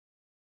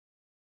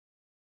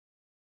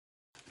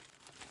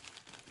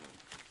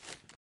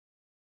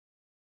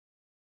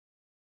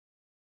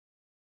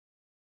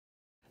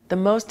The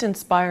most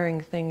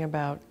inspiring thing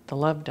about the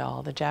love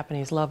doll, the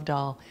Japanese love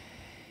doll,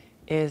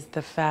 is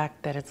the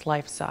fact that it's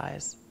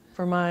life-size.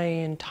 For my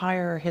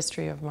entire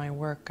history of my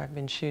work, I've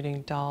been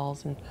shooting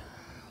dolls and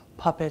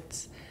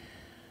puppets,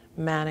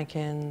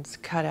 mannequins,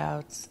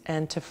 cutouts,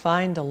 and to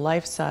find a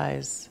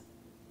life-size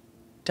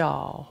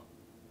doll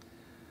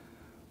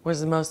was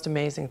the most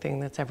amazing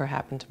thing that's ever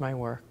happened to my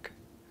work.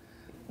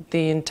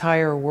 The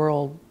entire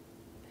world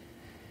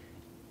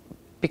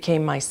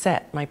became my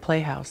set, my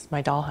playhouse,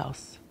 my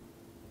dollhouse.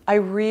 I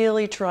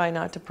really try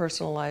not to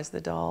personalize the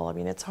doll. I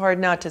mean, it's hard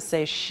not to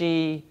say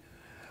she,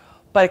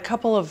 but a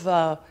couple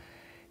of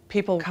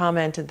people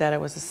commented that it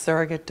was a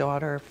surrogate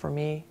daughter for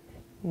me.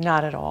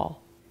 Not at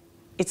all.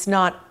 It's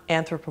not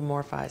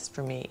anthropomorphized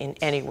for me in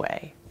any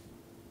way.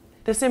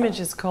 This image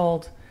is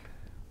called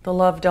The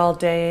Love Doll,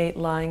 Day 8,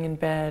 Lying in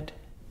Bed.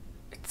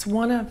 It's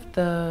one of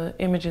the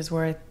images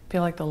where I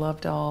feel like the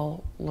love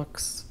doll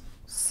looks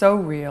so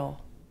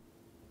real.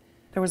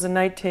 There was a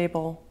night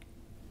table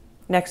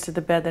next to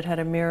the bed that had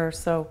a mirror,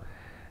 so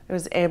I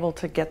was able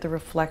to get the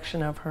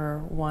reflection of her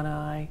one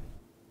eye.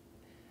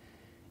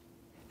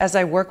 As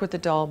I work with the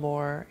doll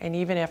more, and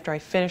even after I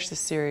finish the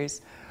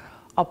series,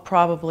 I'll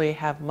probably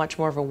have much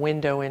more of a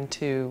window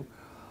into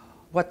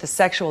what the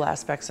sexual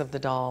aspects of the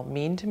doll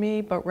mean to me,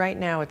 but right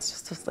now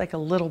it's just like a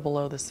little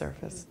below the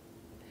surface.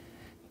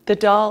 The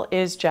doll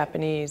is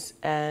Japanese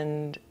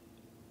and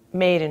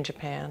made in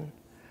Japan.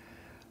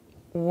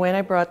 When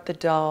I brought the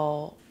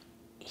doll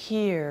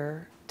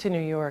here to New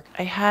York,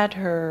 I had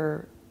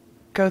her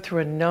go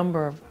through a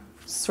number of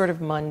sort of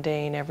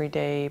mundane,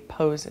 everyday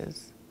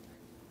poses.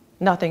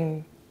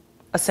 Nothing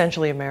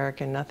essentially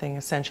American, nothing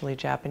essentially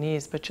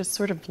Japanese, but just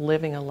sort of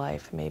living a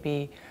life,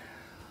 maybe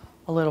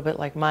a little bit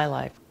like my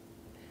life.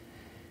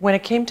 When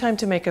it came time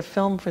to make a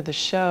film for the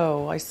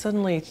show, I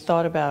suddenly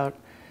thought about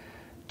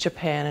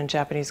Japan and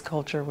Japanese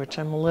culture, which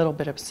I'm a little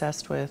bit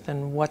obsessed with,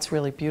 and what's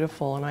really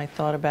beautiful. And I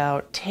thought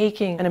about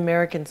taking an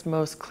American's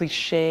most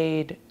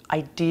cliched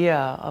idea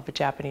of a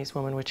Japanese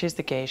woman, which is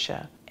the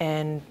geisha,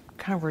 and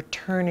kind of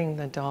returning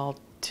the doll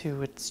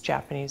to its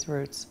Japanese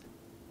roots.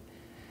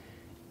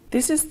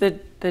 This is the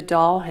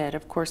doll head,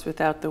 of course,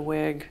 without the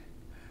wig,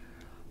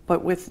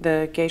 but with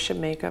the geisha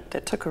makeup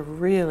that took a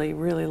really,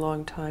 really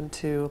long time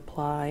to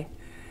apply.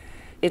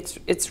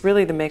 It's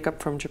really the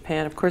makeup from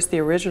Japan. Of course, the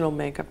original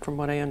makeup, from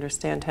what I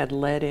understand, had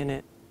lead in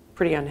it.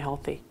 Pretty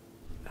unhealthy.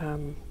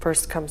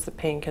 First comes the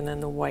pink and then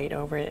the white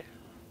over it.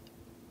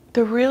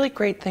 The really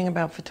great thing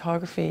about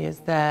photography is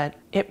that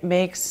it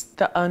makes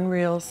the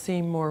unreal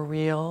seem more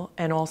real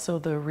and also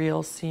the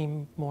real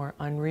seem more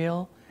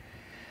unreal.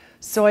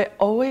 So I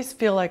always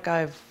feel like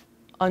I've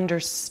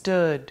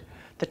understood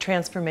the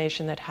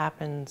transformation that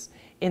happens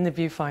in the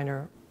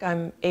viewfinder.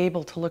 I'm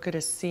able to look at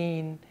a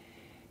scene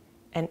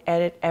and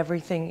edit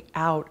everything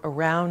out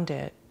around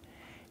it,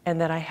 and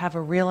that I have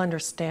a real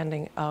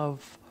understanding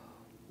of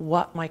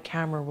what my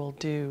camera will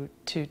do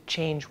to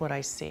change what I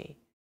see.